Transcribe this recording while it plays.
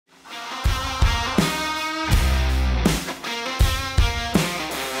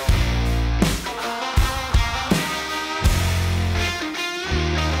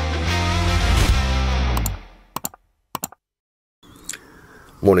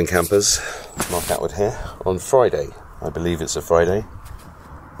Morning campers, Mark Attwood here on Friday. I believe it's a Friday,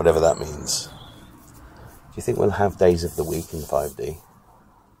 whatever that means. Do you think we'll have days of the week in 5D?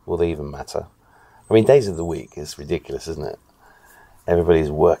 Will they even matter? I mean, days of the week is ridiculous, isn't it?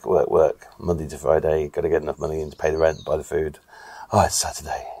 Everybody's work, Monday to Friday, got to get enough money in to pay the rent, buy the food. Oh, it's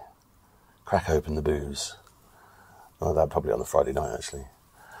Saturday. Crack open the booze. Oh, that probably on a Friday night, actually.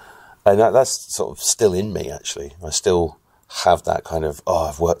 And that's sort of still in me, actually. I still have that kind of,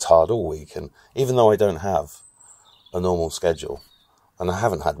 I've worked hard all week. And even though I don't have a normal schedule, and I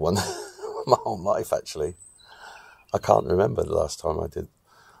haven't had one my whole life, actually, I can't remember the last time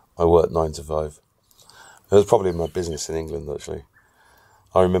I worked 9 to 5. It was probably my business in England, actually.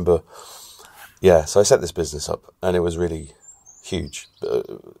 I remember, so I set this business up, and it was really huge,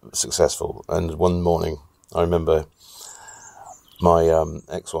 successful. And one morning, I remember my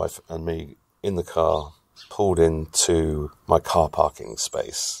ex-wife and me in the car pulled into my car parking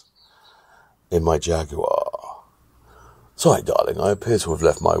space in my Jaguar. Sorry, darling, I appear to have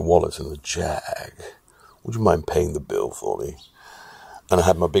left my wallet in the Jag. Would you mind paying the bill for me? And I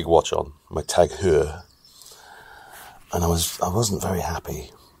had my big watch on, my Tag Heuer. And I wasn't very happy.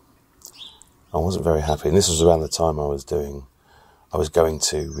 And this was around the time I was going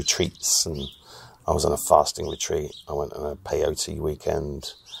to retreats, and I was on a fasting retreat. I went on a peyote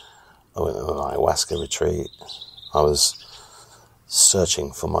weekend. I went on an ayahuasca retreat. I was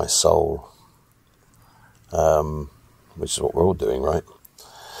searching for my soul, which is what we're all doing, right?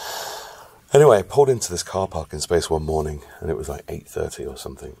 Anyway, I pulled into this car parking space one morning, and it was like 8:30 or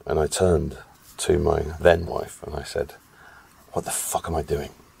something. And I turned to my then wife, and I said, "What the fuck am I doing?"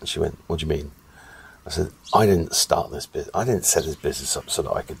 And she went, "What do you mean?" I said, "I didn't start this business. I didn't set this business up so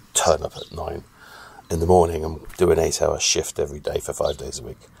that I could turn up at 9 in the morning and do an 8-hour shift every day for 5 days a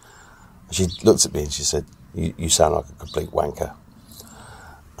week." And she looked at me and she said, you sound like a complete wanker.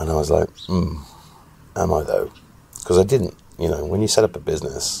 And I was like, am I though? Because I didn't. When you set up a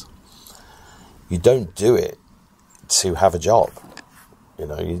business, you don't do it to have a job.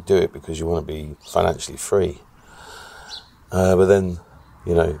 You do it because you want to be financially free. But then,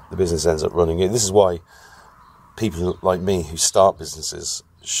 the business ends up running. This is why people like me who start businesses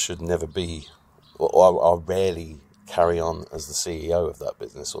should never be, or rarely carry on as the CEO of that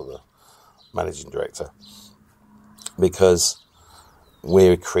business or the managing director. Because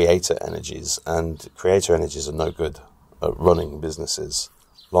we're creator energies, and creator energies are no good at running businesses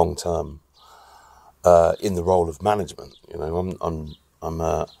long term in the role of management. I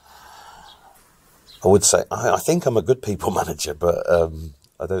would say, I think I'm a good people manager, but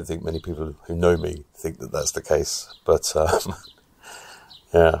I don't think many people who know me think that that's the case. But,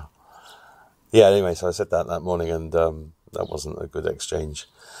 anyway, so I said that morning, and that wasn't a good exchange.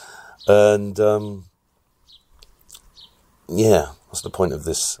 And, what's the point of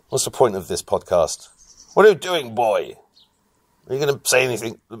this? What's the point of this podcast? What are you doing, boy? Are you going to say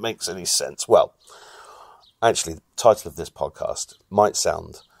anything that makes any sense? Well, actually, the title of this podcast might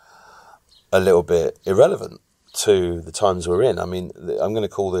sound a little bit irrelevant to the times we're in. I mean, I'm going to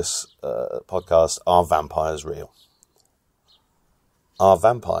call this podcast, Are Vampires Real? Are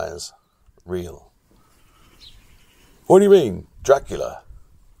vampires real? What do you mean, Dracula?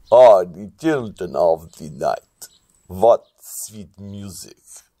 The children of the night. What sweet music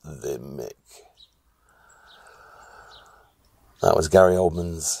they make. That was Gary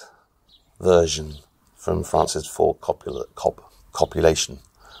Oldman's version from Francis Ford Copulation.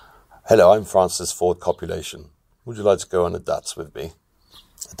 Hello, I'm Francis Ford Copulation. Would you like to go on a dats with me?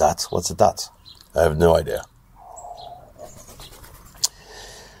 A dats? What's a dats? I have no idea.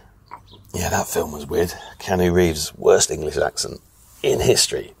 Yeah, that film was weird. Keanu Reeves' worst English accent in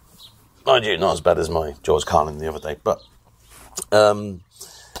history. Mind you, not as bad as my George Carlin the other day, but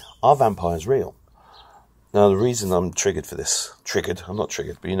are vampires real? Now, the reason I'm triggered for this, I'm not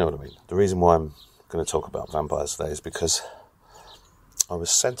triggered, but you know what I mean. The reason why I'm going to talk about vampires today is because I was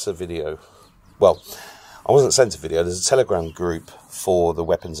sent a video. Well, I wasn't sent a video. There's a Telegram group for the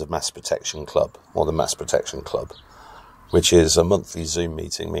Weapons of Mass Protection Club, or the Mass Protection Club, which is a monthly Zoom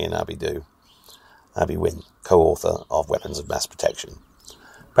meeting me and Abby do. Abby Wynn, co-author of Weapons of Mass Protection.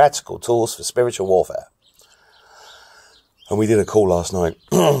 Practical Tools for Spiritual Warfare. And we did a call last night.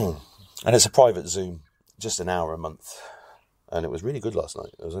 And it's a private Zoom, just an hour a month. And it was really good last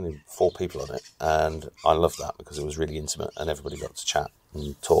night. There was only 4 people on it. And I loved that because it was really intimate and everybody got to chat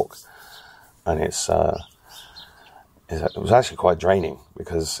and talk. And it was actually quite draining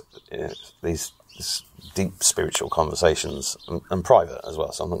because these deep spiritual conversations and private as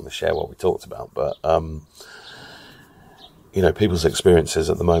well. So I'm not going to share what we talked about. But, people's experiences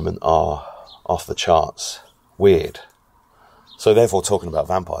at the moment are off the charts. Weird. So therefore, talking about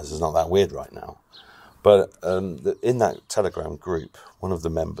vampires is not that weird right now. But in that Telegram group, one of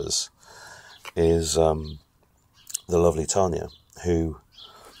the members is the lovely Tanya, who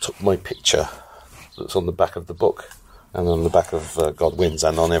took my picture that's on the back of the book and on the back of God Wins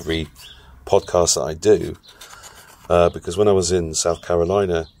and on every podcast that I do. Because when I was in South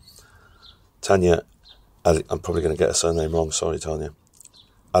Carolina, Tanya, I'm probably going to get her surname wrong, sorry Tanya,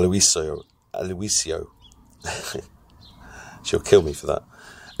 Aloisio. She'll kill me for that.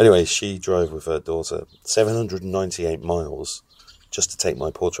 Anyway, she drove with her daughter 798 miles just to take my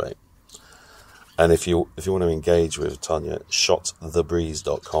portrait. And if you want to engage with Tanya,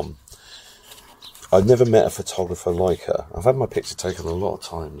 shotthebreeze.com. I've never met a photographer like her. I've had my picture taken a lot of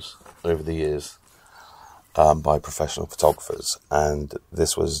times over the years by professional photographers, and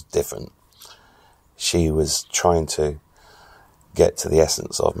this was different. She was trying to get to the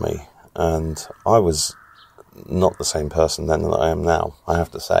essence of me, and I was not the same person then that I am now, I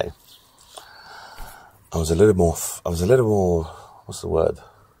have to say. I was a little more, what's the word?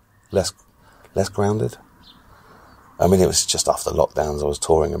 Less grounded. I mean, it was just after lockdowns. I was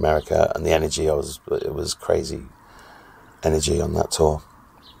touring America, and the energy it was crazy energy on that tour,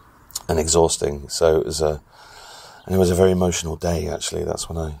 and exhausting. So it was a very emotional day, actually. That's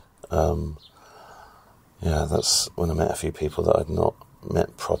when that's when I met a few people that I'd not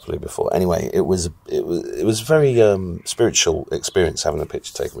met properly before. Anyway, it was very spiritual experience having a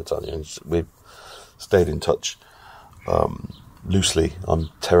picture taken with Tanya, and we stayed in touch loosely.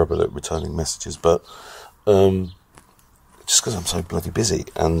 I'm terrible at returning messages, but just because I'm so bloody busy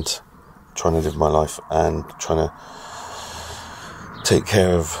and trying to live my life and trying to take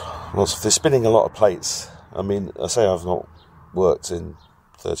care of lots of, they're spinning a lot of plates. I mean, I say I've not worked in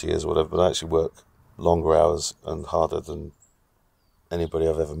 30 years or whatever, but I actually work longer hours and harder than anybody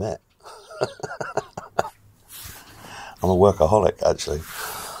I've ever met. I'm a workaholic, actually.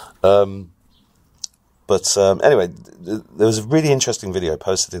 But anyway, there was a really interesting video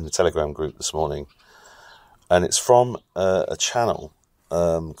posted in the Telegram group this morning, and it's from a channel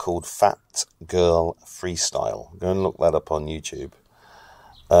called Fat Girl Freestyle. Go and look that up on YouTube.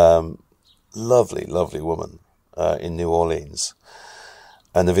 Lovely, lovely woman in New Orleans.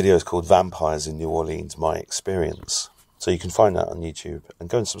 And the video is called Vampires in New Orleans, My Experience. So you can find that on YouTube and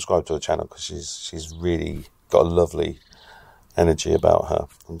go and subscribe to her channel, because she's really got a lovely energy about her.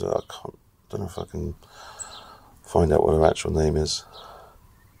 And I don't know if I can find out what her actual name is.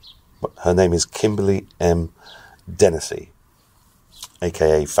 Her name is Kimberly M. Dennessy,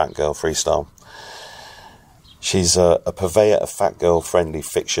 aka Fat Girl Freestyle. She's a purveyor of fat girl-friendly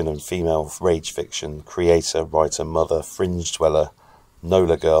fiction and female rage fiction, creator, writer, mother, fringe dweller,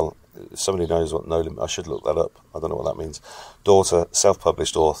 NOLA girl. If somebody knows what NOLA, I should look that up. I don't know what that means. Daughter,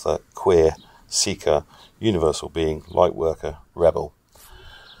 self-published author, queer, seeker, universal being, light worker, rebel.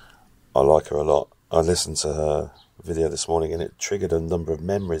 I like her a lot. I listened to her video this morning and it triggered a number of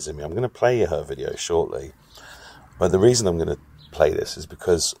memories in me. I'm going to play her video shortly. But the reason I'm going to play this is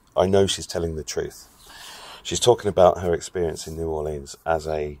because I know she's telling the truth. She's talking about her experience in New Orleans as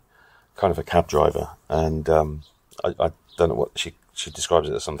a kind of a cab driver. And I don't know what she describes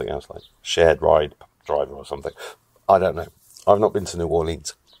it as, something else like shared ride driver or something. I don't know. I've not been to New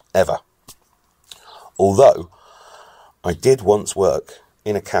Orleans ever. Although I did once work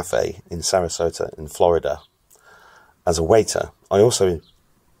in a cafe in Sarasota in Florida as a waiter. I also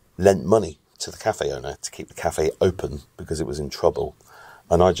lent money to the cafe owner to keep the cafe open because it was in trouble.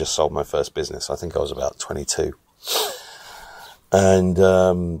 And I just sold my first business. I think I was about 22. And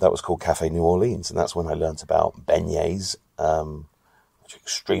that was called Cafe New Orleans. And that's when I learnt about beignets, which are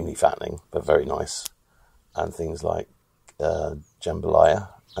extremely fattening, but very nice. And things like jambalaya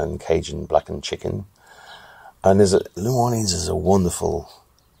and Cajun blackened chicken. And New Orleans is a wonderful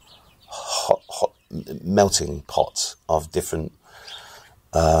hot melting pot of different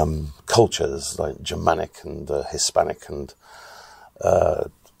cultures, like Germanic and Hispanic and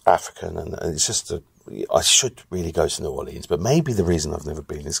African, and it's just I should really go to New Orleans, but maybe the reason I've never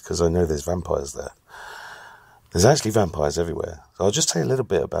been is because I know there's vampires there. There's actually vampires everywhere. So I'll just tell you a little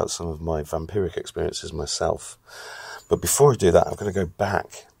bit about some of my vampiric experiences myself. But before I do that, I'm going to go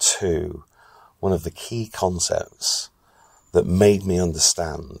back to one of the key concepts that made me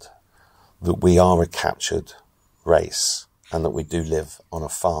understand that we are a captured race and that we do live on a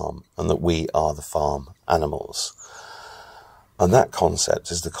farm and that we are the farm animals. And that concept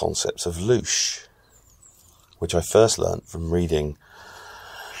is the concept of louche, which I first learnt from reading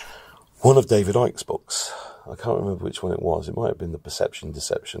one of David Icke's books. I can't remember which one it was. It might have been The Perception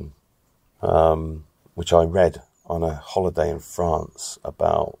Deception, which I read on a holiday in France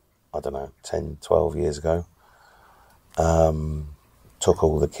about, 10, 12 years ago. took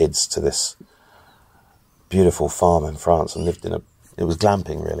all the kids to this beautiful farm in France and it was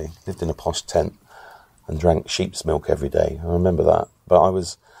glamping really, lived in a posh tent and drank sheep's milk every day. I remember that. But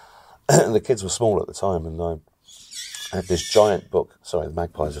the kids were small at the time, and I had this giant book. Sorry, the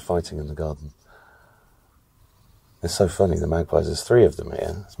magpies are fighting in the garden. It's so funny, the magpies, there's 3 of them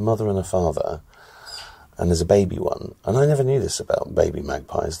here. There's a mother and a father, and there's a baby one. And I never knew this about baby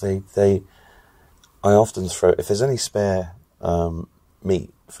magpies. I often throw, if there's any spare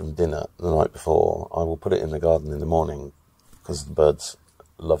meat from dinner the night before, I will put it in the garden in the morning, because the birds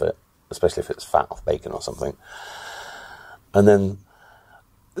love it, especially if it's fat off bacon or something. And then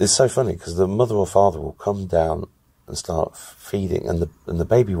it's so funny, because the mother or father will come down and start feeding, and the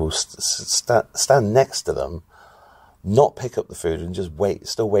baby will stand next to them, not pick up the food, and just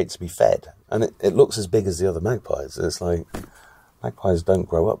still wait to be fed. And it looks as big as the other magpies. It's like, magpies don't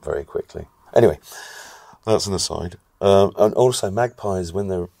grow up very quickly. Anyway, that's an aside. And also magpies, when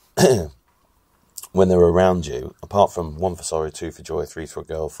they're when they're around you, apart from 1 for sorrow, 2 for joy, 3 for a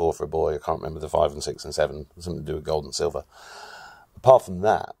girl, 4 for a boy, I can't remember the 5 and 6 and 7, something to do with gold and silver. Apart from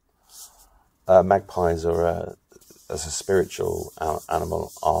that, magpies are, as a spiritual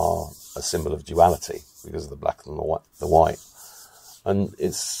animal, are a symbol of duality, because of the black and the white. And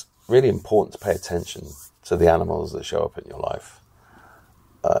it's really important to pay attention to the animals that show up in your life.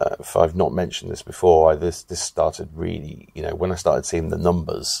 If I've not mentioned this before, this started really, when I started seeing the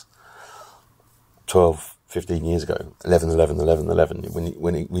numbers 12, 15 years ago, 11, 11, 11, 11,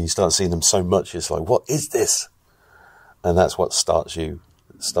 when you start seeing them so much, it's like, what is this? And that's what starting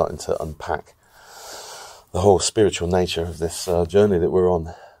to unpack the whole spiritual nature of this journey that we're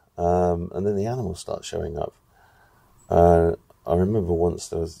on. And then the animals start showing up. I remember once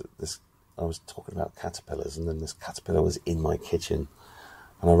there was this, I was talking about caterpillars, and then this caterpillar was in my kitchen.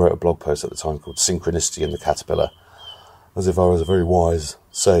 And I wrote a blog post at the time called Synchronicity in the Caterpillar, as if I was a very wise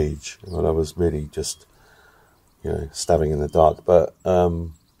sage, and I was really just, stabbing in the dark. But there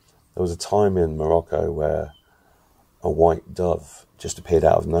was a time in Morocco where a white dove just appeared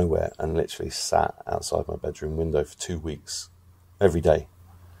out of nowhere and literally sat outside my bedroom window for 2 weeks, every day,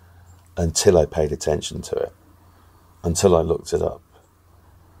 until I paid attention to it, until I looked it up.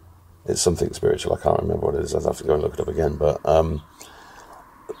 It's something spiritual, I can't remember what it is, I'll have to go and look it up again, but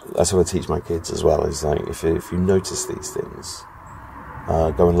that's what I teach my kids as well, is like, if you notice these things,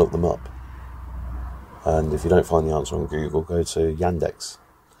 go and look them up. And if you don't find the answer on Google, go to Yandex,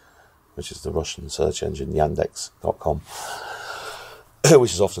 which is the Russian search engine, yandex.com,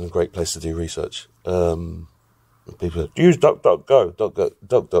 which is often a great place to do research. People use DuckDuckGo.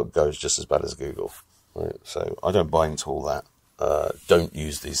 DuckDuckGo is just as bad as Google, right? So I don't buy into all that. Don't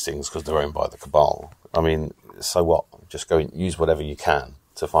use these things because they're owned by the cabal. I mean, so what? Just go and use whatever you can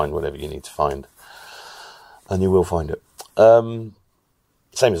to find whatever you need to find, and you will find it.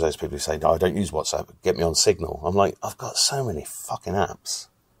 Same as those people who say, no, I don't use WhatsApp, get me on Signal. I'm like, I've got so many fucking apps.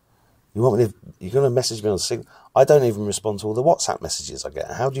 You're going to message me on Signal? I don't even respond to all the WhatsApp messages I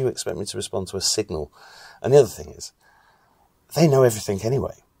get. How do you expect me to respond to a Signal? And the other thing is, they know everything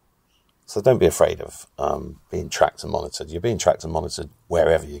anyway. So don't be afraid of being tracked and monitored. You're being tracked and monitored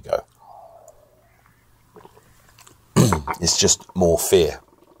wherever you go. It's just more fear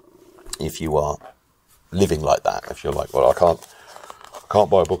if you are living like that. If you're like, well, I can't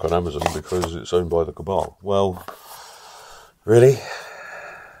buy a book on Amazon because it's owned by the cabal. Well, really?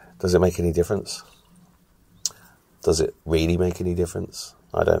 Does it make any difference? Does it really make any difference?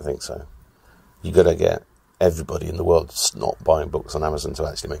 I don't think so. You got to get everybody in the world not buying books on Amazon to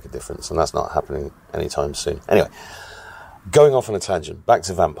actually make a difference, and that's not happening anytime soon. Anyway, going off on a tangent, back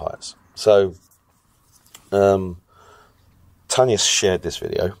to vampires. So, Tanya shared this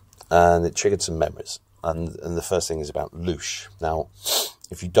video, and it triggered some memories. And the first thing is about loosh. Now,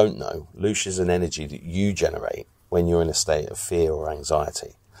 if you don't know, loosh is an energy that you generate when you're in a state of fear or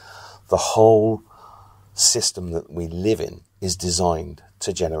anxiety. The whole system that we live in is designed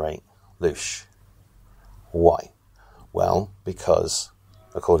to generate loosh. Why? Well, because,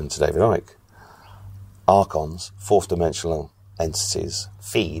 according to David Icke, archons, fourth dimensional entities,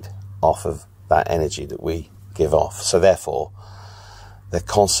 feed off of that energy that we give off. So therefore, they're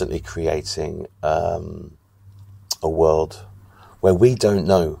constantly creating a world where we don't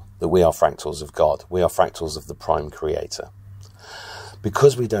know that we are fractals of God. We are fractals of the prime creator.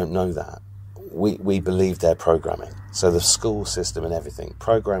 Because we don't know that, we believe they're programming. So the school system and everything,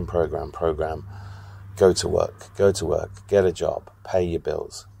 program, go to work, get a job, pay your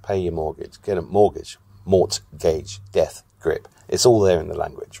bills, pay your mortgage, get a mortgage, death grip. It's all there in the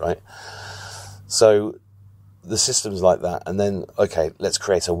language, right? So the system's like that, and then, okay, let's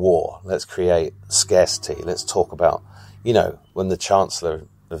create a war, let's create scarcity, let's talk about, You know, when the Chancellor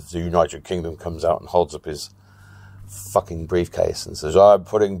of the United Kingdom comes out and holds up his fucking briefcase and says, I'm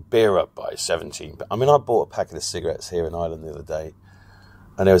putting beer up by 17. I mean, I bought a packet of cigarettes here in Ireland the other day,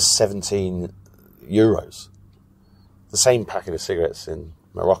 and it was 17 euros. The same packet of cigarettes in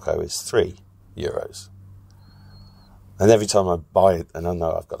Morocco is 3 euros. And every time I buy it, and I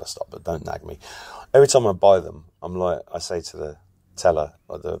know I've got to stop, but don't nag me. Every time I buy them, I'm like, I say to the teller,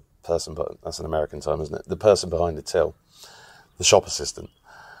 or the person, but that's an American term, isn't it? The person behind the till, the shop assistant,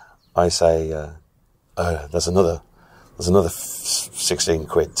 I say, there's another 16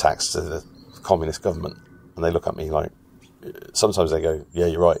 quid tax to the communist government. And they look at me like, sometimes they go, yeah,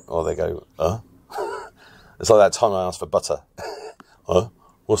 you're right. Or they go, It's like that time I asked for butter.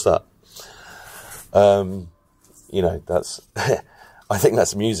 What's that? You know, that's, I think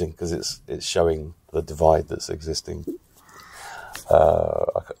that's amusing because it's showing the divide that's existing.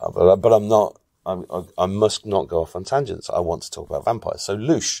 But I'm not, I must not go off on tangents. I want to talk about vampires. So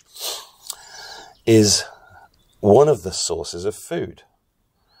louche is one of the sources of food.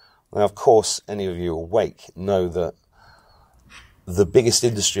 Now, of course, any of you awake know that the biggest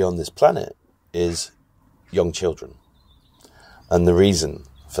industry on this planet is young children. And the reason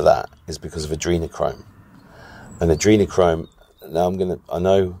for that is because of adrenochrome. And adrenochrome, now I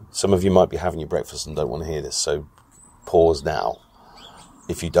know some of you might be having your breakfast and don't want to hear this, so pause now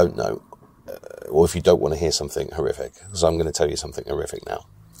if you don't know, or if you don't want to hear something horrific, because I'm going to tell you something horrific now.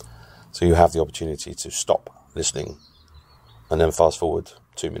 So you have the opportunity to stop listening and then fast forward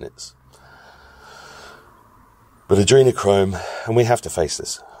 2 minutes. But adrenochrome, and we have to face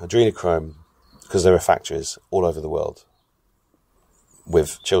this, adrenochrome, because there are factories all over the world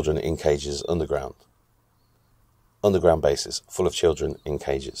with children in cages underground bases, full of children in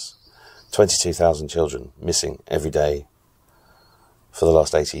cages. 22,000 children missing every day for the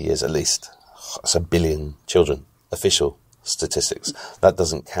last 80 years at least. That's 1 billion children, official statistics. That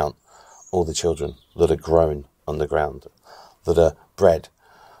doesn't count all the children that are grown underground, that are bred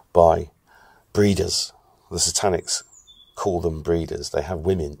by breeders. The satanics call them breeders. They have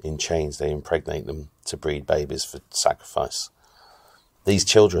women in chains. They impregnate them to breed babies for sacrifice. These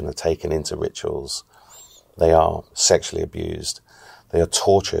children are taken into rituals. They are sexually abused. They are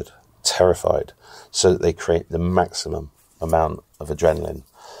tortured, terrified, so that they create the maximum amount of adrenaline.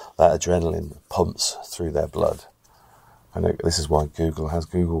 That adrenaline pumps through their blood. And this is why Google has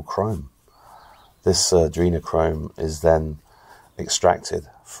Google Chrome. This adrenochrome is then extracted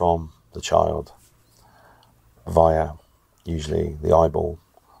from the child via, usually, the eyeball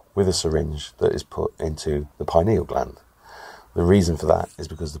with a syringe that is put into the pineal gland. The reason for that is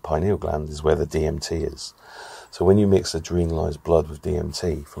because the pineal gland is where the DMT is. So when you mix adrenalized blood with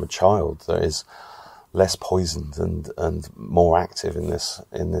DMT from a child that is less poisoned and more active in this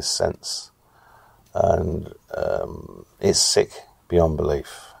sense, and it's sick beyond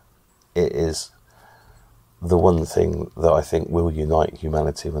belief. It is the one thing that I think will unite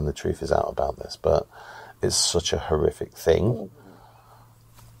humanity when the truth is out about this, but it's such a horrific thing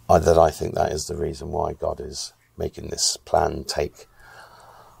that I think that is the reason why God is making this plan take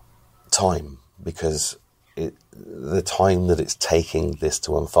time, because the time that it's taking this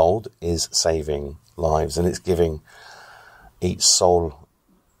to unfold is saving lives, and it's giving each soul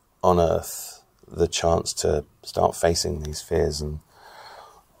on earth the chance to start facing these fears and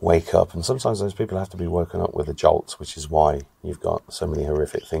wake up. And sometimes those people have to be woken up with a jolt, which is why you've got so many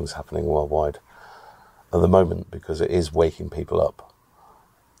horrific things happening worldwide at the moment, because it is waking people up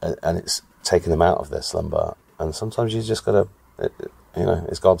and it's taking them out of their slumber. And sometimes you just gotta,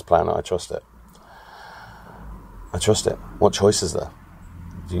 it's God's plan. I trust it. I trust it. What choice is there?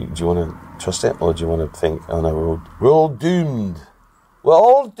 Do you want to trust it, or do you want to think, oh no, we're all doomed. We're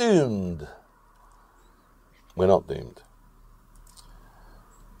all doomed. We're not doomed.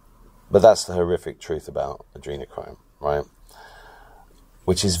 But that's the horrific truth about adrenochrome, right?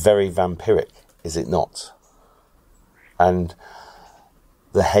 Which is very vampiric, is it not? And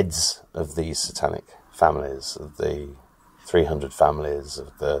the heads of these satanic families, of the 300 families,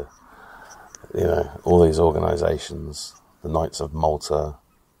 of the, all these organisations, the Knights of Malta,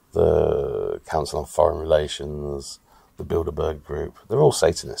 the Council on Foreign Relations, the Bilderberg Group, they're all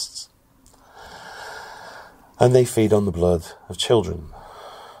Satanists. And they feed on the blood of children,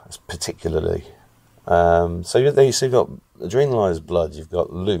 particularly. So you've got adrenalized blood, you've got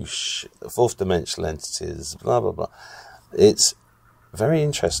louche, fourth dimensional entities, blah, blah, blah. It's very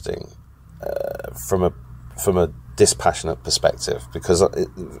interesting from a dispassionate perspective, because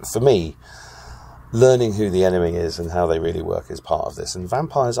for me, learning who the enemy is and how they really work is part of this, and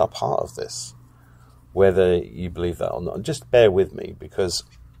vampires are part of this, whether you believe that or not. Just bear with me, because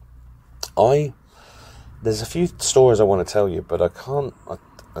I there's a few stories I want to tell you, but I'm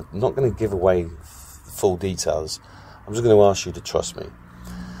not going to give away full details. I'm just going to ask you to trust me.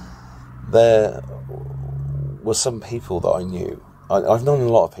 There were some people that I knew. I've known a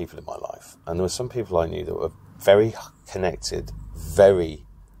lot of people in my life, and there were some people I knew that were very connected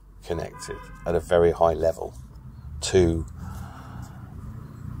at a very high level to...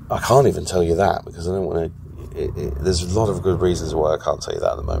 I can't even tell you that because I don't want to... There's a lot of good reasons why I can't tell you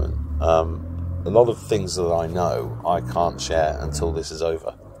that at the moment. A lot of things that I know I can't share until this is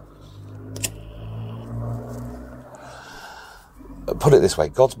over. Put it this way,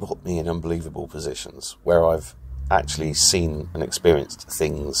 God's put me in unbelievable positions where I've actually seen and experienced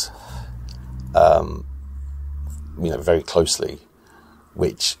things, very closely,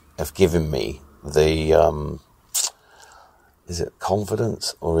 which have given me the, is it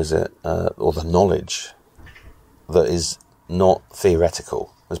confidence or is it, or the knowledge that is not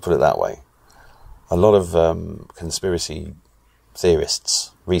theoretical, let's put it that way. A lot of conspiracy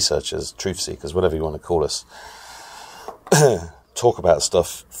theorists, researchers, truth seekers, whatever you want to call us, talk about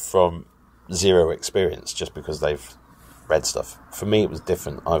stuff from zero experience just because they've read stuff. For me, it was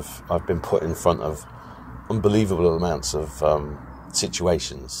different. I've been put in front of unbelievable amounts of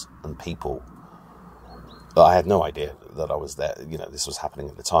situations and people that I had no idea that I was there. This was happening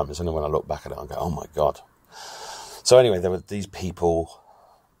at the time. It's only when I look back at it and go, oh my God. So anyway, there were these people,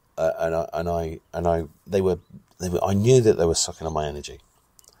 I knew that they were sucking on my energy,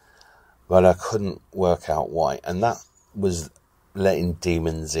 but I couldn't work out why. And that was letting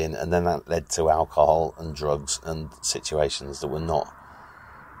demons in, and then that led to alcohol and drugs and situations that were not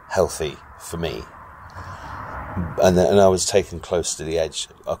healthy for me. And I was taken close to the edge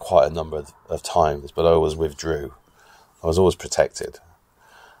quite a number of times, but I always withdrew. I was always protected.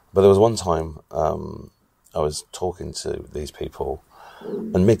 But there was one time I was talking to these people,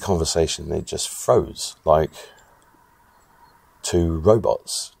 and mid-conversation they just froze, like two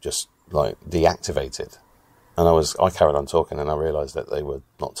robots, just like deactivated. And I carried on talking, and I realised that they were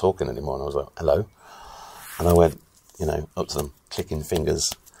not talking anymore. And I was like, hello? And I went, up to them, clicking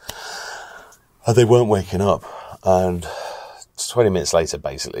fingers. And they weren't waking up. And 20 minutes later,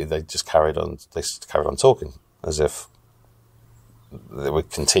 basically, they carried on talking, as if they were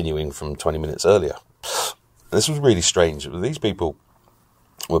continuing from 20 minutes earlier. And this was really strange. These people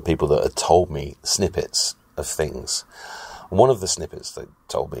were people that had told me snippets of things. And one of the snippets they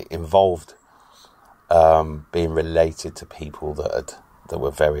told me involved being related to people that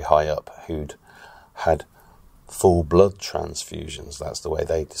were very high up, who'd had full blood transfusions, that's the way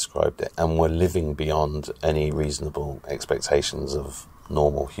they described it, and were living beyond any reasonable expectations of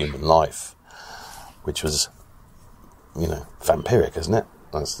normal human life, which was, vampiric, isn't it?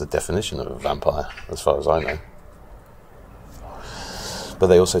 That's the definition of a vampire, as far as I know. But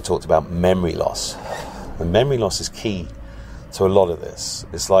they also talked about memory loss. And memory loss is key to a lot of this.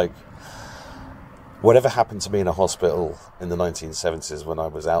 It's like, whatever happened to me in a hospital in the 1970s when I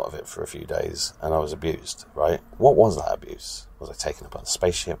was out of it for a few days and I was abused, right? What was that abuse? Was I taken up on a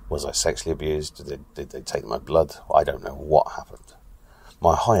spaceship? Was I sexually abused? Did they take my blood? I don't know what happened.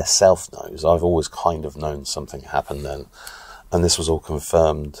 My higher self knows. I've always kind of known something happened then. And this was all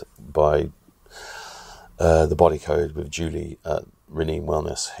confirmed by the body code with Julie at Renee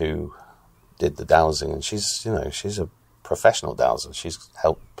Wellness, who did the dowsing. And she's a professional dowser. She's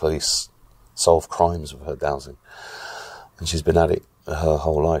helped police solve crimes with her dowsing, and she's been at it her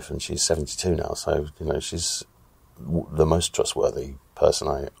whole life, and she's 72 now, so she's the most trustworthy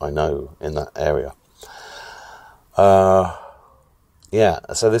person I know in that area.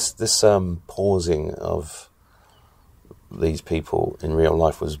 So this pausing of these people in real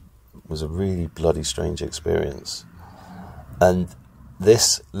life was a really bloody strange experience, and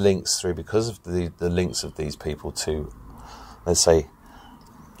this links through because of the links of these people to, let's say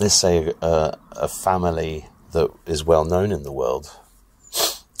a family that is well known in the world,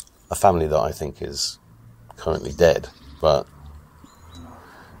 a family that I think is currently dead, but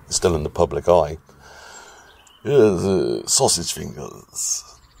still in the public eye. Sausage fingers,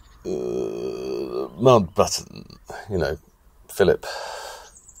 Mount Button, Philip,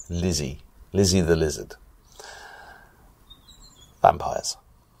 Lizzie the lizard. Vampires,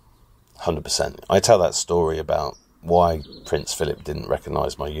 100%. I tell that story about why Prince Philip didn't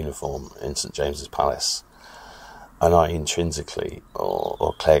recognise my uniform in St James's Palace, and I intrinsically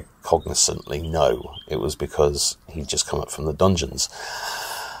or cognizantly know it was because he'd just come up from the dungeons,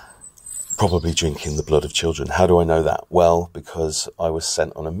 probably drinking the blood of children. How do I know that? Well, because I was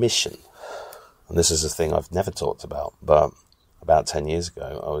sent on a mission, and this is a thing I've never talked about, but about 10 years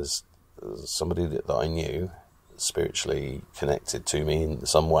ago, somebody that I knew, spiritually connected to me in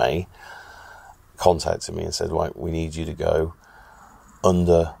some way, contacted me and said, right, we need you to go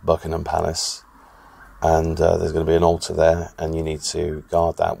under Buckingham Palace, and there's going to be an altar there, and you need to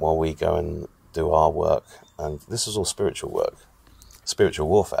guard that while we go and do our work. And this is all spiritual work, spiritual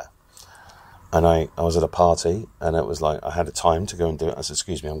warfare. And I was at a party, and it was like, I had a time to go and do it. I said,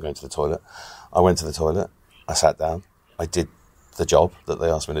 excuse me, I'm going to the toilet. I went to the toilet, I sat down, I did the job that they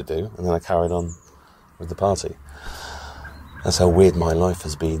asked me to do, and then I carried on with the party. That's how weird my life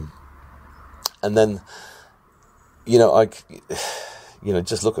has been. And then,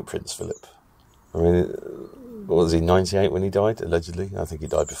 just look at Prince Philip. I mean, what was he, 98 when he died, allegedly? I think he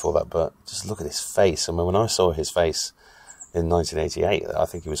died before that, but just look at his face. I mean, when I saw his face in 1988, I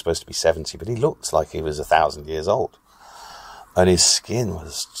think he was supposed to be 70, but he looked like he was 1,000 years old. And his skin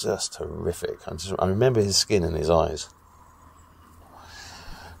was just horrific. I remember his skin and his eyes.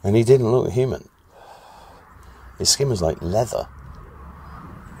 And he didn't look human. His skin was like leather.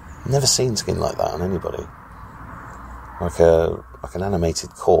 Never seen skin like that on anybody. Like an animated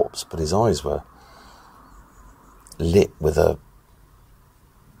corpse, but his eyes were lit with a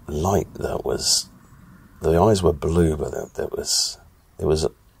light that was... The eyes were blue, but it was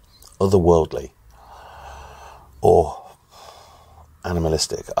otherworldly. Or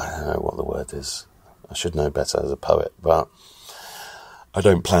animalistic. I don't know what the word is. I should know better as a poet, but I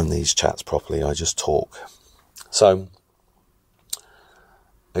don't plan these chats properly. I just talk. So,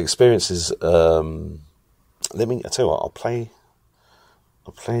 experiences. I tell you what. I'll play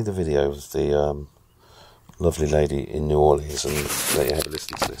the video of the lovely lady in New Orleans and let you have a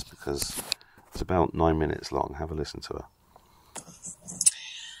listen to this, because it's about 9 minutes long. Have a listen to her.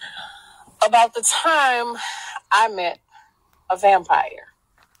 About the time I met a vampire.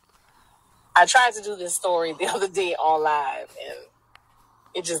 I tried to do this story the other day on live, and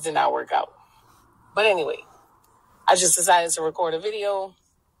it just did not work out. But anyway, I just decided to record a video.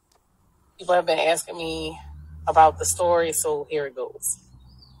 People have been asking me about the story, so here it goes.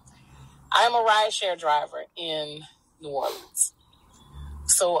 I'm a rideshare driver in New Orleans.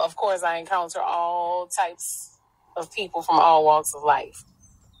 So, of course, I encounter all types of people from all walks of life.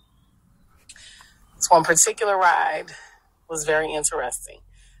 This one particular ride was very interesting.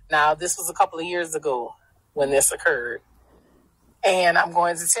 Now, this was a couple of years ago when this occurred. And I'm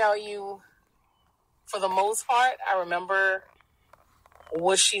going to tell you, for the most part, I remember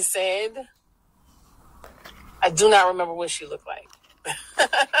what she said. I do not remember what she looked like.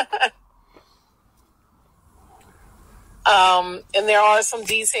 And there are some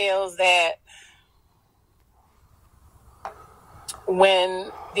details that when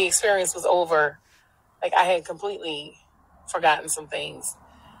the experience was over, like I had completely forgotten some things.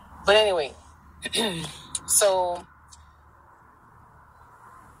 But anyway, so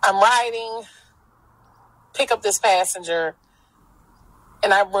I'm riding, pick up this passenger,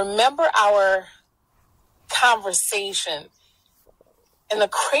 and I remember our conversation. And the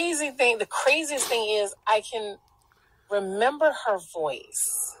craziest thing is I can remember her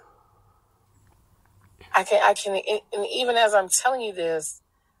voice. I can, and even as I'm telling you this,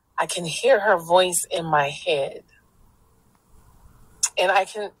 I can hear her voice in my head. And I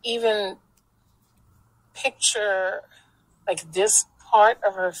can even picture like this part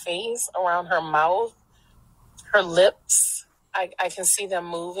of her face around her mouth, her lips. I can see them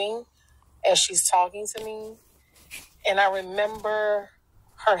moving as she's talking to me. And I remember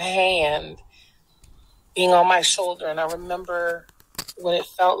her hand being on my shoulder. And I remember what it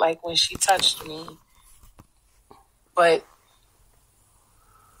felt like when she touched me. But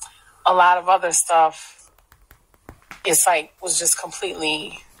a lot of other stuff, it's like, was just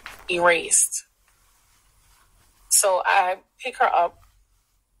completely erased. So I pick her up,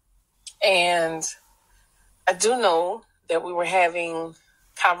 and I do know that we were having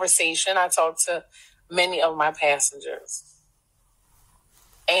conversation. I talked to many of my passengers,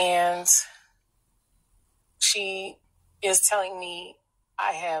 and she is telling me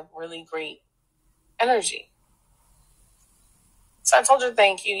I have really great energy. So I told her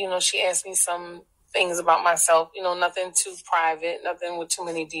thank you. She asked me some things about myself, nothing too private, nothing with too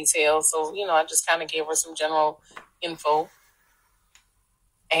many details. So, I just kind of gave her some general info.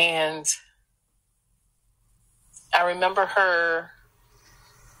 And I remember her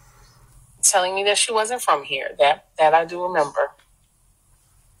telling me that she wasn't from here. That I do remember.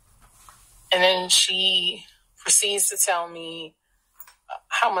 And then she proceeds to tell me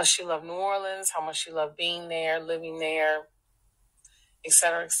how much she loved New Orleans, how much she loved being there, living there, et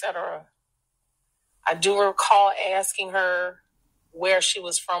cetera, et cetera. I do recall asking her where she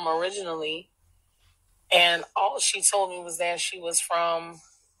was from originally, and all she told me was that she was from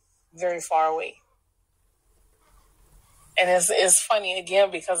very far away. And it's funny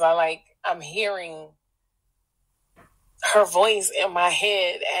again because I I'm hearing her voice in my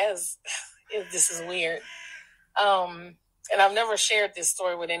head as if this is weird. And I've never shared this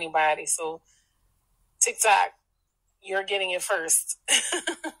story with anybody. So TikTok, you're getting it first.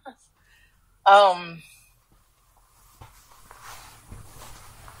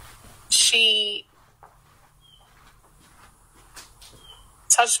 She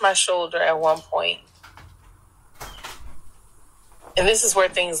touched my shoulder at one point. And this is where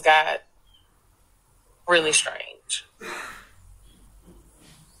things got really strange.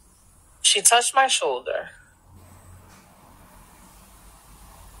 She touched my shoulder.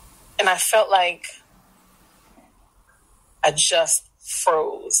 And I felt like I just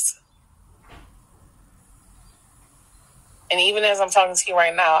froze. And even as I'm talking to you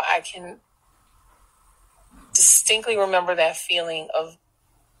right now, I can distinctly remember that feeling of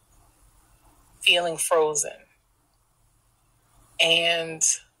feeling frozen. And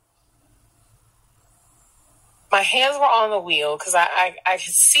my hands were on the wheel because I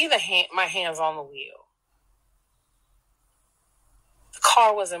could see my hands on the wheel. The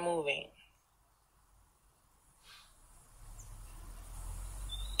car wasn't moving.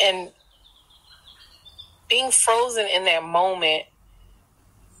 And being frozen in that moment,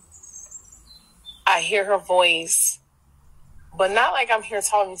 I hear her voice, but not like I'm here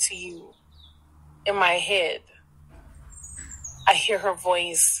talking to you. In my head, I hear her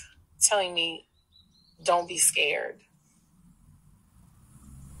voice telling me, don't be scared,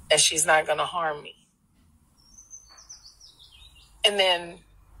 that she's not going to harm me. And then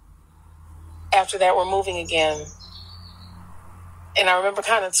after that, we're moving again. And I remember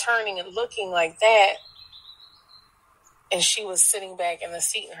kind of turning and looking like that. And she was sitting back in the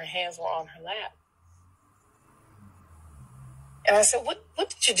seat and her hands were on her lap. And I said, what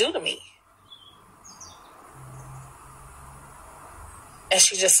did you do to me? And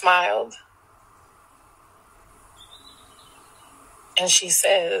she just smiled. And she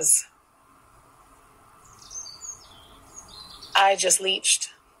says, I just leached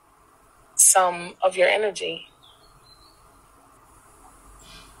some of your energy.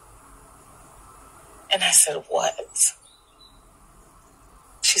 And I said, what?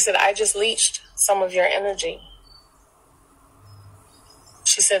 She said, I just leached some of your energy.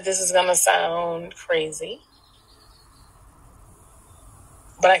 She said, this is going to sound crazy,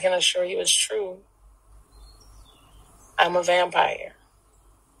 but I can assure you it's true. I'm a vampire.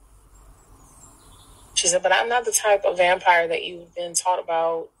 She said, but I'm not the type of vampire that you've been taught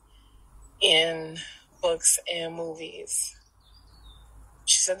about in books and movies.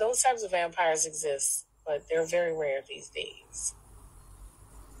 She said, those types of vampires exist, but they're very rare these days.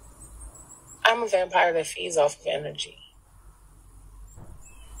 I'm a vampire that feeds off of energy.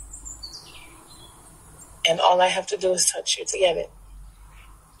 And all I have to do is touch you to get it.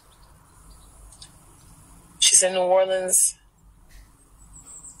 She said New Orleans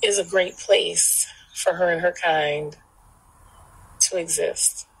is a great place for her and her kind to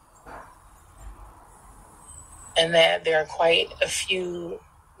exist. And that there are quite a few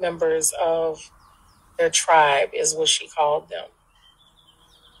members of their tribe, is what she called them.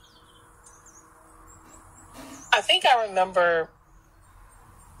 I think I remember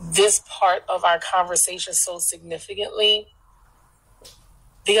this part of our conversation so significantly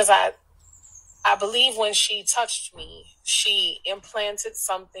because I believe when she touched me, she implanted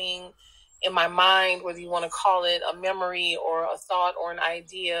something in my mind, whether you want to call it a memory or a thought or an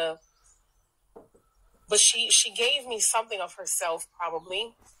idea. But she gave me something of herself,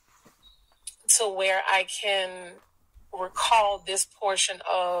 probably, to where I can recall this portion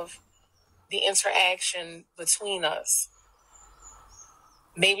of the interaction between us.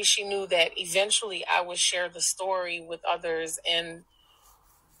 Maybe she knew that eventually I would share the story with others and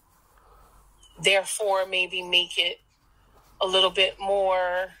therefore maybe make it a little bit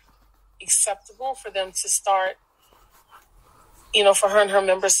more acceptable for them to start, for her and her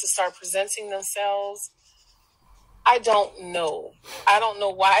members to start presenting themselves. I don't know. I don't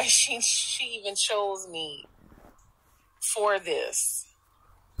know why she even chose me for this.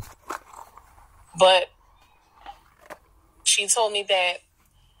 But she told me that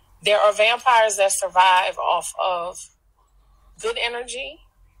there are vampires that survive off of good energy.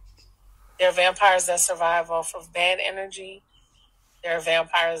 There are vampires that survive off of bad energy. There are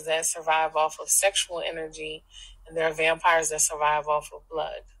vampires that survive off of sexual energy. And there are vampires that survive off of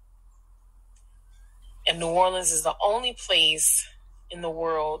blood. And New Orleans is the only place in the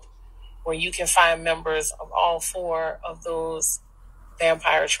world where you can find members of all four of those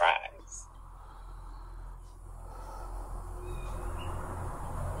vampire tribes.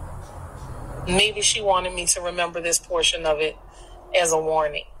 Maybe she wanted me to remember this portion of it as a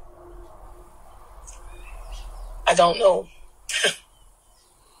warning. I don't know.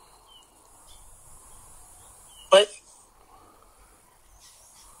 But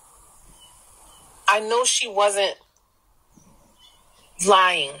I know she wasn't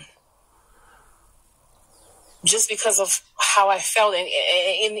lying just because of how I felt. And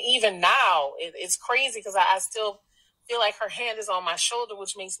even now, it's crazy because I still feel like her hand is on my shoulder,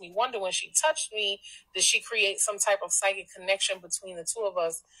 which makes me wonder, when she touched me, did she create some type of psychic connection between the two of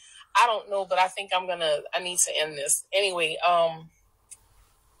us? I don't know, but I think I need to end this. Anyway, I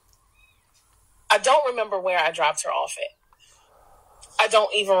don't remember where I dropped her off at. I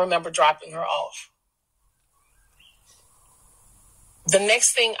don't even remember dropping her off. The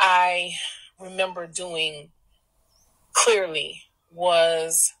next thing I remember doing clearly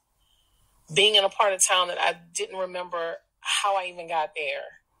was being in a part of town that I didn't remember how I even got there.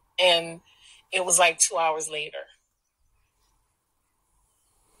 And it was like 2 hours later.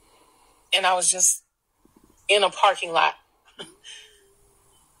 And I was just in a parking lot.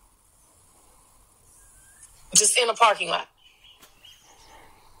 Just in a parking lot.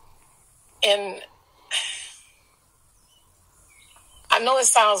 And I know it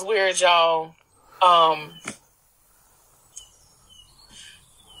sounds weird, y'all.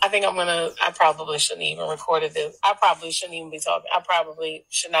 I think I probably shouldn't even recorded this. I probably shouldn't even be talking. I probably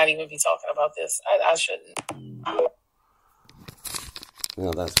should not even be talking about this. I shouldn't.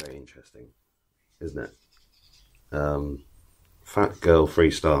 Well, that's very interesting, isn't it? Fat Girl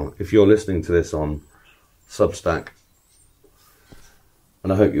Freestyle. If you're listening to this on Substack,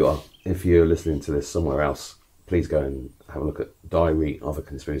 and I hope you are, if you're listening to this somewhere else, please go and have a look at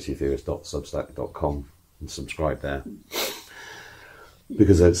diaryofaconspiracytheorist.substack.com and subscribe there,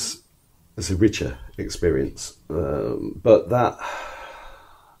 because it's a richer experience. But that,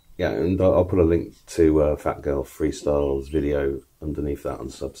 yeah, and I'll put a link to Fat Girl Freestyle's video underneath that on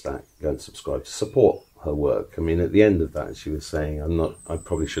Substack. Go and subscribe to support her work. I mean, at the end of that, she was saying, I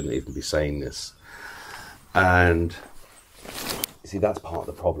probably shouldn't even be saying this. And you see, that's part of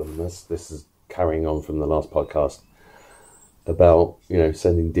the problem. This is carrying on from the last podcast about,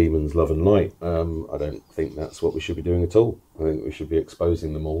 sending demons love and light. I don't think that's what we should be doing at all. I think we should be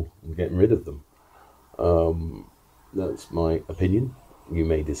exposing them all and getting rid of them. That's my opinion. You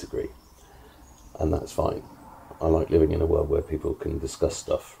may disagree, and that's fine. I like living in a world where people can discuss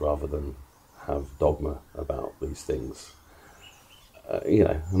stuff rather than have dogma about these things.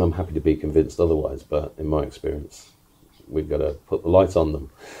 And I'm happy to be convinced otherwise, but in my experience, we've got to put the light on them.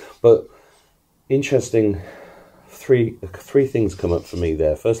 But interesting, three things come up for me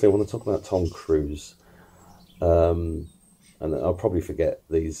there. Firstly, I want to talk about Tom Cruise. And I'll probably forget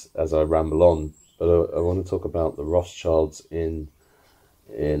these as I ramble on, but I want to talk about the Rothschilds in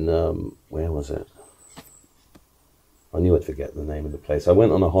where was it? I knew I'd forget the name of the place. I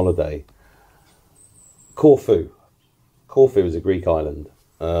went on a holiday. Corfu. Corfu is a Greek island.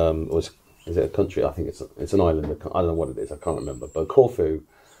 Is it a country? I think it's an island. I don't know what it is. I can't remember. But Corfu,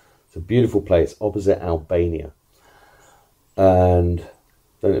 it's a beautiful place opposite Albania. And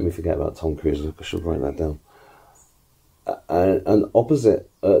don't let me forget about Tom Cruise. I should write that down. And opposite,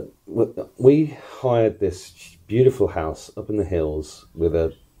 we hired this beautiful house up in the hills with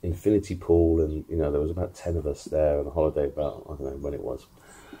an infinity pool, and there was about 10 of us there on a holiday about, I don't know when it was,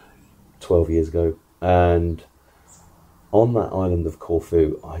 12 years ago. And on that island of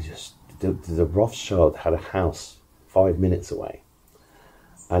Corfu, the Rothschild had a house 5 minutes away,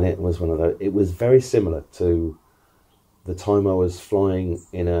 and it was one of those. It was very similar to the time I was flying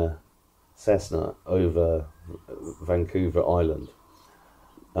in a Cessna over Vancouver Island,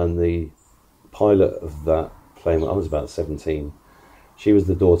 and the pilot of that plane, I was about 17, she was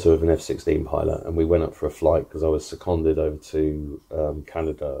the daughter of an F-16 pilot, and we went up for a flight because I was seconded over to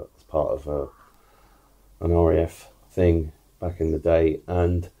Canada as part of an RAF thing back in the day.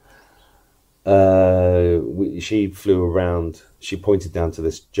 And she flew around, she pointed down to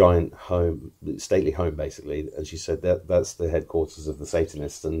this giant home, stately home basically, and she said that's the headquarters of the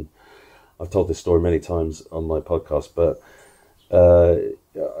Satanists. And I've told this story many times on my podcast, but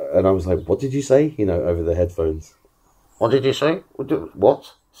and I was like, what did you say? Over the headphones. What did you say?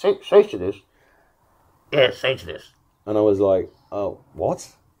 What? Satanist? Yeah, Satanist. And I was like, oh,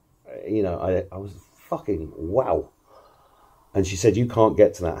 what? I was fucking wow. And she said, you can't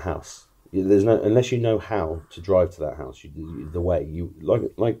get to that house. There's no, unless you know how to drive to that house. The way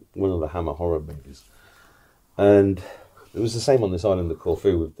like one of the Hammer horror movies. And it was the same on this island of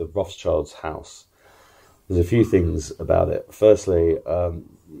Corfu with the Rothschild's house. There's a few things about it. Firstly,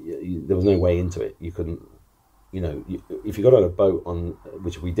 there was no way into it. You couldn't, if you got on a boat,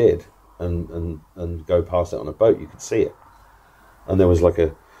 which we did, and go past it on a boat, you could see it. And there was like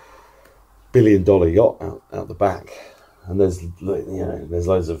billion-dollar yacht out the back, and there's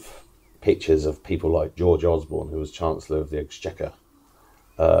loads of pictures of people like George Osborne, who was Chancellor of the Exchequer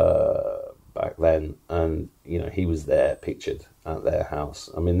back then, and he was there pictured at their house.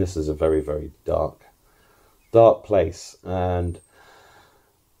 I mean, this is a very, very dark place, and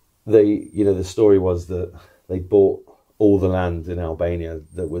the story was that they bought all the land in Albania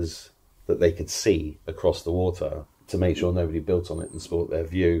that they could see across the water to make sure nobody built on it and spoilt their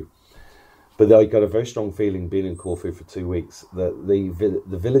view. But I got a very strong feeling, being in Corfu for 2 weeks, that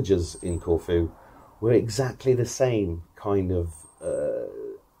the villagers in Corfu were exactly the same kind of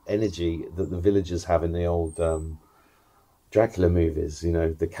energy that the villagers have in the old Dracula movies.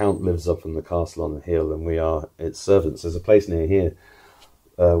 The Count lives up in the castle on the hill, and we are its servants. There's a place near here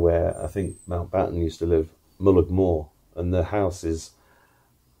where I think Mountbatten used to live, Mullock Moor, and the house is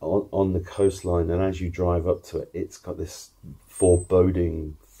on the coastline, and as you drive up to it, it's got this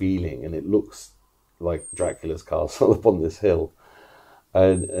foreboding feeling, and it looks like Dracula's castle up on this hill.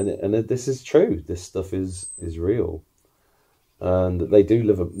 And this is true. This stuff is real, and they do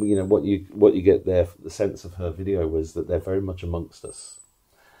live. What you get there. The sense of her video was that they're very much amongst us.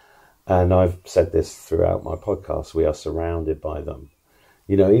 And I've said this throughout my podcast. We are surrounded by them.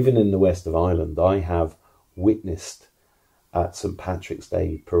 Even in the west of Ireland, I have witnessed at St. Patrick's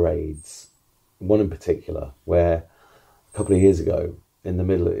Day parades, one in particular, where a couple of years ago, in the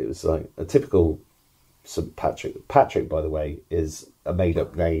middle, it was like a typical St. Patrick. Patrick, by the way, is a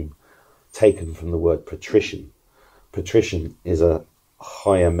made-up name taken from the word patrician. Patrician is a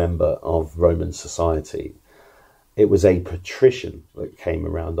higher member of Roman society. It was a patrician that came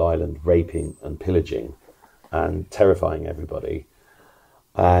around Ireland raping and pillaging and terrifying everybody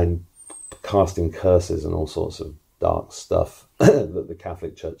and casting curses and all sorts of dark stuff that the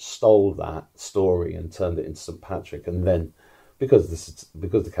Catholic Church stole that story and turned it into St. Patrick. And then, because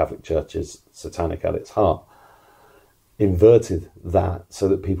the Catholic Church is satanic at its heart, inverted that so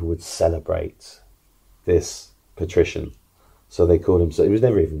that people would celebrate this patrician. So they called him, so he was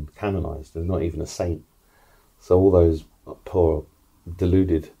never even canonized, and not even a saint. So all those poor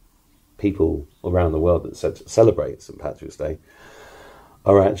deluded people around the world that celebrate St. Patrick's Day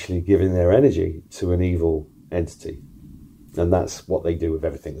are actually giving their energy to an evil entity. And that's what they do with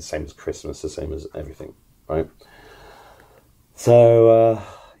everything, the same as Christmas, the same as everything, right? So,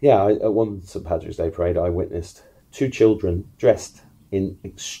 at one St. Patrick's Day parade, I witnessed 2 children dressed in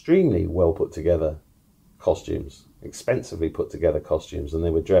extremely well put together costumes, expensively put together costumes, and they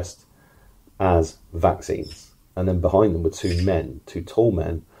were dressed as vaccines. And then behind them were 2 men, 2 tall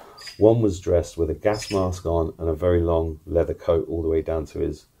men. One was dressed with a gas mask on and a very long leather coat all the way down to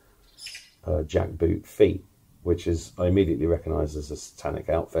his jackboot feet, which is, I immediately recognised as a satanic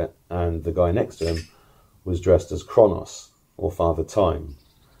outfit. And the guy next to him was dressed as Kronos, or Father Time,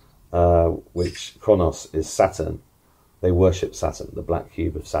 which Kronos is Saturn. They worship Saturn, the black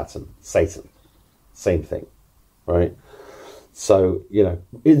cube of Saturn, Satan. Same thing, right? So,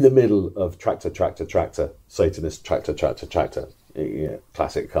 in the middle of tractor, Satanist tractor,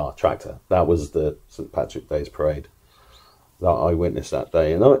 classic car, tractor. That was the St. Patrick Day's parade that I witnessed that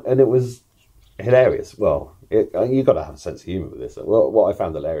day. And it was hilarious. Well, you've got to have a sense of humour with this. Well, what I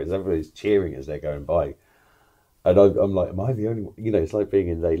found hilarious, everybody's cheering as they're going by. And I'm like, am I the only one? It's like being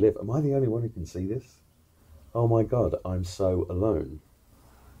in They Live. Am I the only one who can see this? Oh my God, I'm so alone.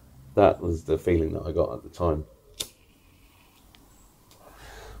 That was the feeling that I got at the time.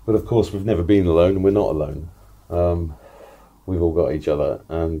 But of course, we've never been alone, and we're not alone. We've all got each other,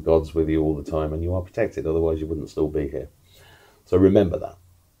 and God's with you all the time, and you are protected. Otherwise, you wouldn't still be here. So remember that.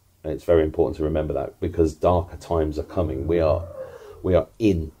 And it's very important to remember that, because darker times are coming. We are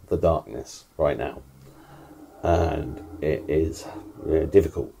in the darkness right now. And it is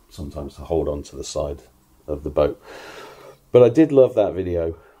difficult sometimes to hold on to the side of the boat. But I did love that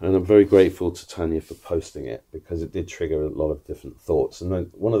video, and I'm very grateful to Tanya for posting it, because it did trigger a lot of different thoughts. And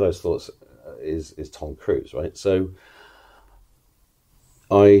then one of those thoughts is Tom Cruise, right? So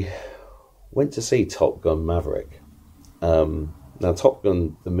I went to see Top Gun Maverick. Now, Top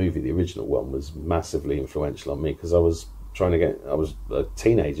Gun, the movie, the original one, was massively influential on me, because I was a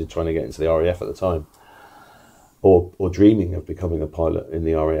teenager trying to get into the RAF at the time, or dreaming of becoming a pilot in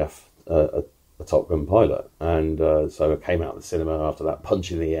the RAF, a Top Gun pilot. And so I came out of the cinema after that,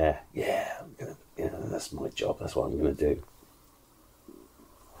 punch in the air. That's my job. That's what I'm going to do.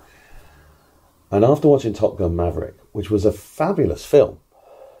 And after watching Top Gun Maverick, which was a fabulous film,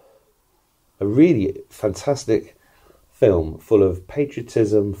 a really fantastic film, full of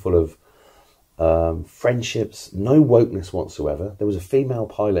patriotism, full of friendships, no wokeness whatsoever. There was a female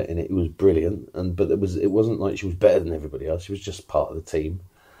pilot in it who was brilliant, but it wasn't like she was better than everybody else. She was just part of the team.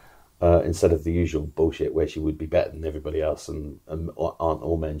 instead of the usual bullshit where she would be better than everybody else and aren't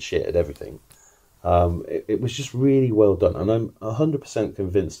all men shit at everything. It was just really well done, and I'm 100%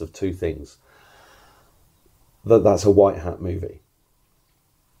 convinced of two things. That's a white hat movie,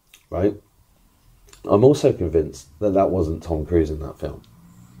 right? I'm also convinced that wasn't Tom Cruise in that film.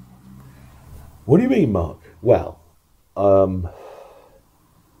 What do you mean, Mark? Well, where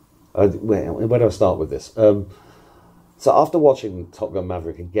do I start with this? So after watching Top Gun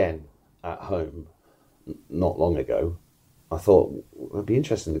Maverick again at home not long ago, I thought it'd be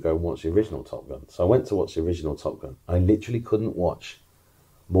interesting to go and watch the original Top Gun. So I went to watch the original Top Gun. I literally couldn't watch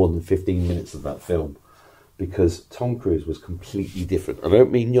more than 15 minutes of that film because Tom Cruise was completely different. I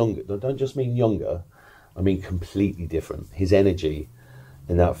don't mean younger. I don't just mean younger. I mean completely different. His energy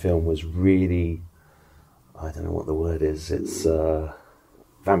in that film was really, I don't know what the word is. It's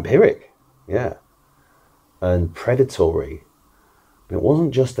vampiric, yeah, and predatory. It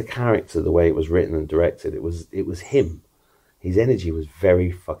wasn't just the character, the way it was written and directed. It was him. His energy was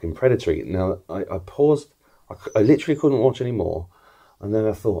very fucking predatory. Now, I paused. I literally couldn't watch anymore. And then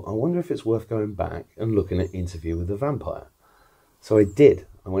I thought, I wonder if it's worth going back and looking at Interview with the Vampire. So I did.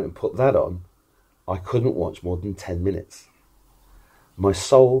 I went and put that on. I couldn't watch more than 10 minutes. My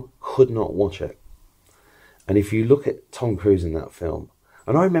soul could not watch it. And if you look at Tom Cruise in that film,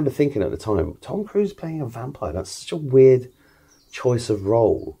 and I remember thinking at the time, Tom Cruise playing a vampire, that's such a weird choice of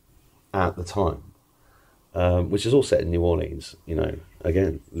role at the time. Which is all set in New Orleans, you know,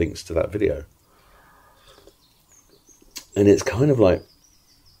 again, links to that video. And it's kind of like,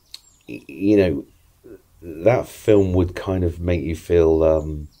 you know, that film would kind of make you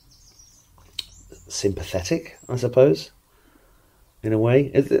feel sympathetic, I suppose, in a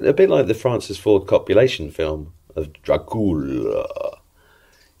way. It's a bit like the Francis Ford Copulation film of Dracula.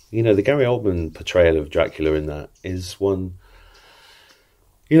 You know, the Gary Oldman portrayal of Dracula in that is one...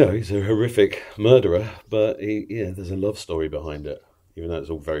 You know, he's a horrific murderer, but there's a love story behind it, even though it's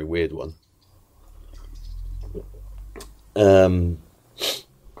a very weird one.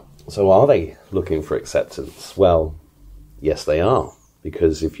 So are they looking for acceptance? Well, yes, they are,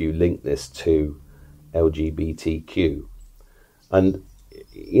 because if you link this to LGBTQ, and,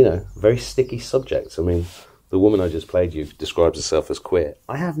 you know, very sticky subjects. I mean, the woman I just played you describes herself as queer.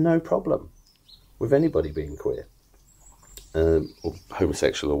 I have no problem with anybody being queer. Or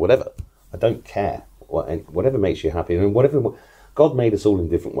homosexual or whatever. I don't care. Whatever makes you happy. And whatever, God made us all in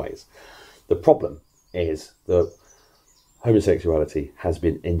different ways. The problem is that homosexuality has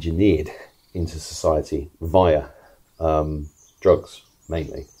been engineered into society via drugs,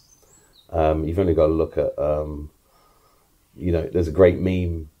 mainly. You've only got to look at, you know, there's a great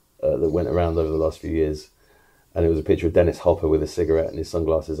meme that went around over the last few years, and it was a picture of Dennis Hopper with a cigarette and his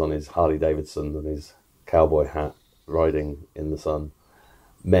sunglasses on, his Harley Davidson and his cowboy hat, riding in the sun.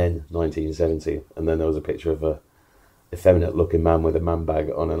 Men, 1970. And then there was a picture of a effeminate looking man with a man bag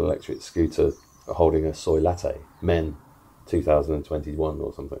on an electric scooter holding a soy latte. Men, 2021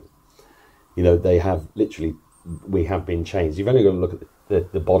 or something. You know, they have literally, we have been changed. You've only got to look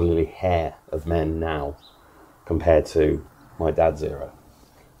at the bodily hair of men now compared to my dad's era.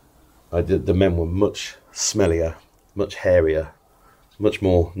 The men were much smellier, much hairier, much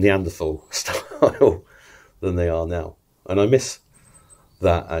more Neanderthal style than they are now. And I miss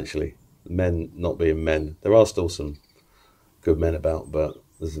that, actually. Men not being men. There are still some good men about, but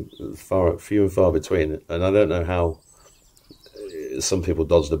there's few and far between. And I don't know how some people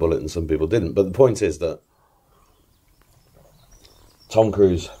dodged the bullet and some people didn't. But the point is that Tom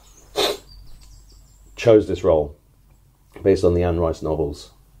Cruise chose this role based on the Anne Rice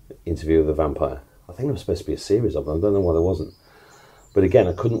novels, Interview with the Vampire. I think there was supposed to be a series of them. I don't know why there wasn't. But again,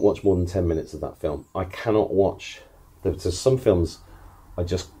 I couldn't watch more than 10 minutes of that film. I cannot watch. There's some films I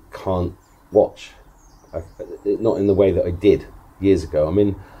just can't watch. Not in the way that I did years ago. I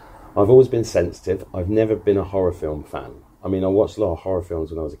mean, I've always been sensitive. I've never been a horror film fan. I mean, I watched a lot of horror films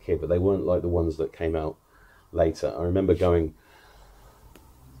when I was a kid, but they weren't like the ones that came out later. I remember going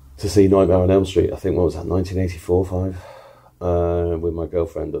to see Nightmare on Elm Street, I think, what was that, 1984, 5, with my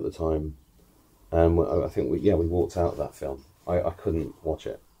girlfriend at the time. And I think, we walked out of that film. I couldn't watch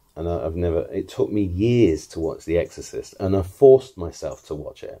it. And it took me years to watch The Exorcist, and I forced myself to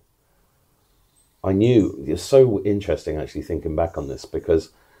watch it. I knew, it's so interesting actually thinking back on this,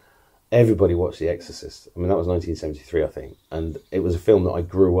 because everybody watched The Exorcist. I mean, that was 1973, I think. And it was a film that I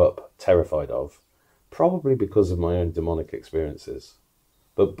grew up terrified of, probably because of my own demonic experiences,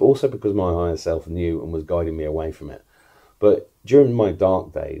 but also because my higher self knew and was guiding me away from it. But during my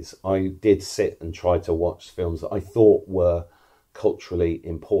dark days, I did sit and try to watch films that I thought were culturally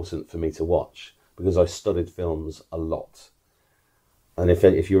important for me to watch, because I studied films a lot. And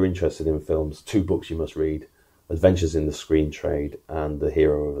if you're interested in films, 2 books you must read: Adventures in the Screen Trade and The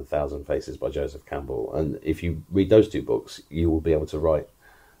Hero of a Thousand Faces by Joseph Campbell. And if you read those 2 books, you will be able to write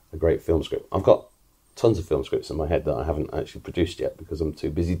a great film script. I've got tons of film scripts in my head that I haven't actually produced yet because I'm too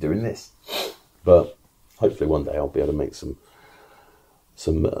busy doing this. But hopefully one day I'll be able to make some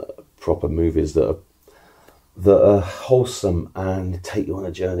proper movies that are wholesome and take you on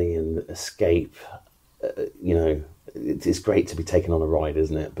a journey and escape. You know, it's great to be taken on a ride,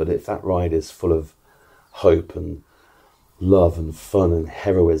 isn't it? But if that ride is full of hope and love and fun and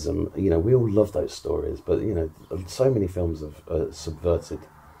heroism, you know, we all love those stories. But, you know, so many films have subverted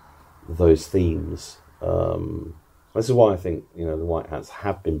those themes. This is why I think, you know, the White Hats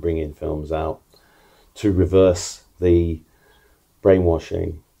have been bringing films out to reverse the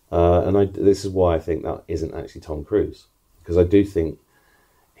brainwashing. This is why I think that isn't actually Tom Cruise, because I do think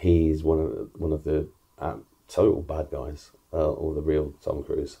he's one of the total bad guys, or the real Tom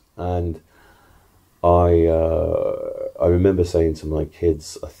Cruise. And I remember saying to my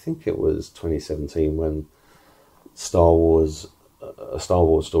kids, I think it was 2017 when a Star Wars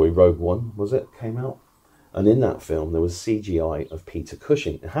story, Rogue One, came out. And in that film, there was CGI of Peter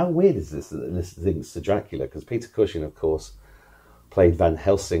Cushing. How weird is this that this links to Dracula? Because Peter Cushing, of course, played Van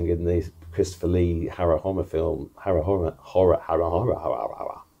Helsing in the Christopher Lee horror film.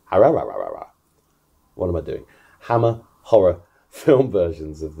 What am I doing? Hammer horror film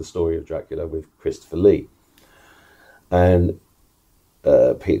versions of the story of Dracula with Christopher Lee. And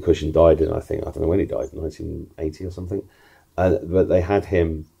Peter Cushing died in, I don't know when he died, 1980 or something. But they had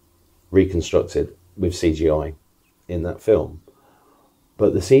him reconstructed with CGI in that film.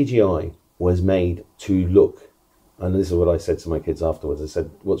 But the CGI was made to look, and this is what I said to my kids afterwards, I said,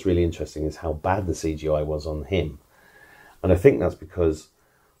 what's really interesting is how bad the CGI was on him. And I think that's because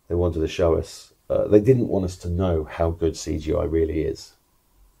they wanted to show us, they didn't want us to know how good CGI really is.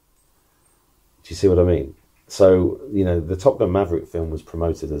 Do you see what I mean? So, you know, the Top Gun Maverick film was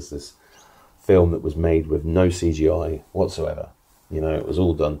promoted as this film that was made with no CGI whatsoever. You know, it was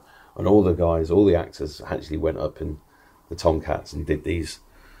all done. And all the guys, all the actors actually went up in the Tomcats and did these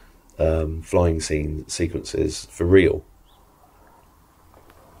flying sequences for real.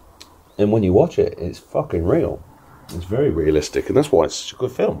 And when you watch it, it's fucking real. It's very realistic. And that's why it's such a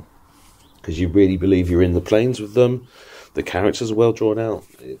good film. Because you really believe you're in the planes with them. The characters are well drawn out.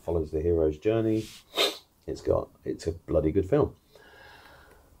 It follows the hero's journey. It's a bloody good film.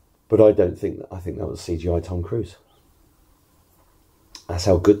 But I think that was CGI Tom Cruise. That's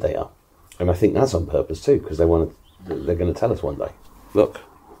how good they are. And I think that's on purpose too, because they're going to tell us one day, look,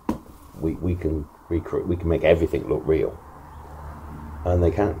 we can make everything look real. And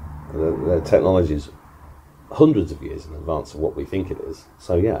they can. The technology is hundreds of years in advance of what we think it is.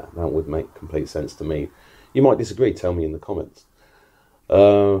 So yeah, that would make complete sense to me. You might disagree, tell me in the comments.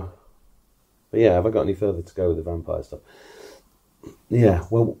 But yeah, have I got any further to go with the vampire stuff? Yeah,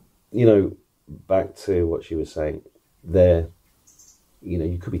 well, you know, back to what she was saying there. You know,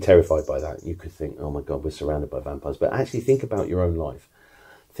 you could be terrified by that. You could think, oh my God, we're surrounded by vampires. But actually think about your own life.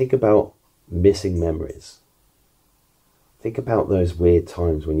 Think about missing memories. Think about those weird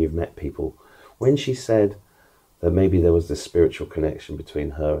times when you've met people. When she said that maybe there was this spiritual connection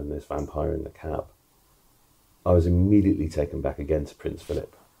between her and this vampire in the cab, I was immediately taken back again to Prince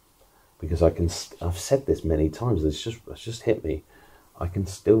Philip. Because I've said this many times, it's just hit me. I can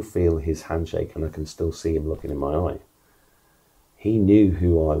still feel his handshake and I can still see him looking in my eye. He knew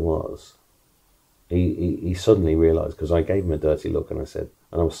who I was. He suddenly realised, because I gave him a dirty look and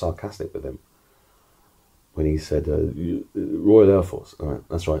I was sarcastic with him. When he said, Royal Air Force. All right,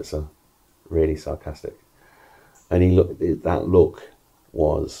 that's right, sir. Really sarcastic. And that look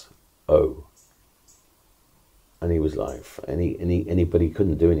was, oh. And he was like, but he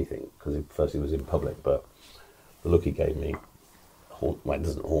couldn't do anything, because first he was in public, but the look he gave me, it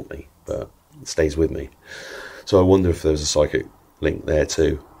doesn't haunt me, but it stays with me. So I wonder if there's a psychic link there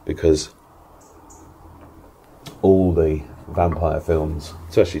too, because all the vampire films,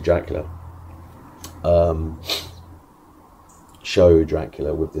 especially Dracula, show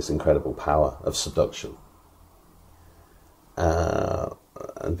Dracula with this incredible power of seduction,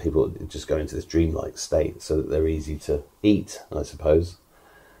 and people just go into this dreamlike state so that they're easy to eat, I suppose.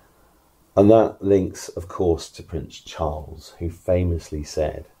 And that links, of course, to Prince Charles, who famously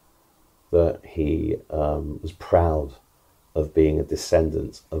said that he was proud of being a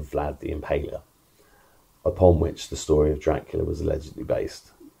descendant of Vlad the Impaler, upon which the story of Dracula was allegedly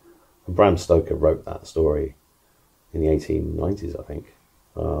based. And Bram Stoker wrote that story in the 1890s, I think,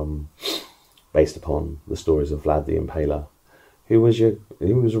 based upon the stories of Vlad the Impaler, who was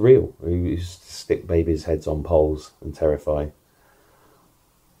real. He used to stick babies' heads on poles and terrify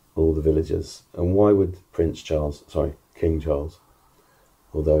all the villagers. And why would King Charles,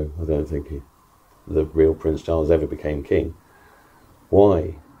 although I don't think the real Prince Charles ever became king,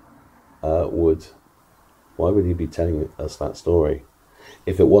 why would he be telling us that story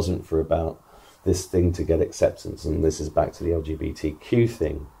if it wasn't for about this thing to get acceptance? And this is back to the LGBTQ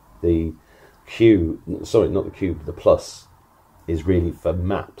thing. The Q, sorry, not the Q, but the plus is really for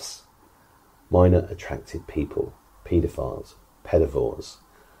MAPS, minor attracted people, paedophiles, pedivores.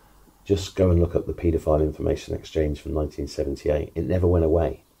 Just go and look up the Paedophile Information Exchange from 1978. It never went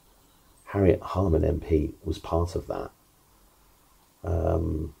away. Harriet Harman MP was part of that.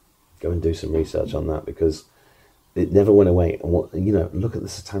 Go and do some research on that, because it never went away. And what, you know, look at the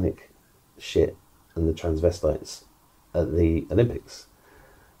satanic shit and the transvestites at the Olympics.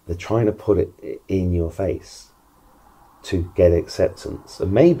 They're trying to put it in your face to get acceptance.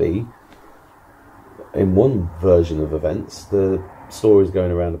 And maybe in one version of events, the stories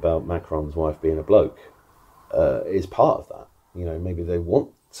going around about Macron's wife being a bloke is part of that. You know, maybe they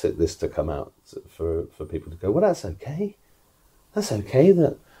want this to come out for people to go, well, that's okay. That's okay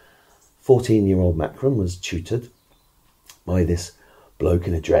that 14-year-old Macron was tutored by this bloke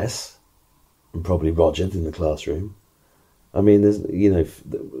in a dress and probably rogered in the classroom. I mean, there's, you know,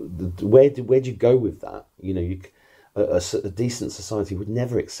 where'd you go with that? You know, a decent society would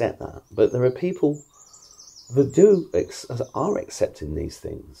never accept that. But there are people that are accepting these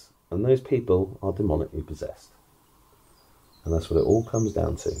things, and those people are demonically possessed. And that's what it all comes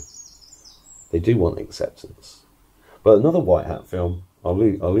down to. They do want acceptance. But another white hat film, I'll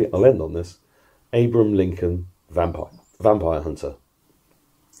end on this. Abraham Lincoln Vampire Hunter.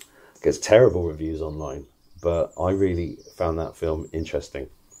 Gets terrible reviews online, but I really found that film interesting.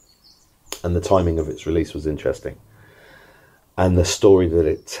 And the timing of its release was interesting. And the story that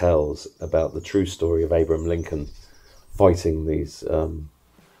it tells about the true story of Abraham Lincoln fighting these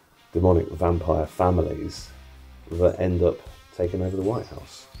demonic vampire families that end up taking over the White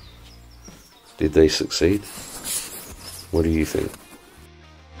House. Did they succeed? What do you think?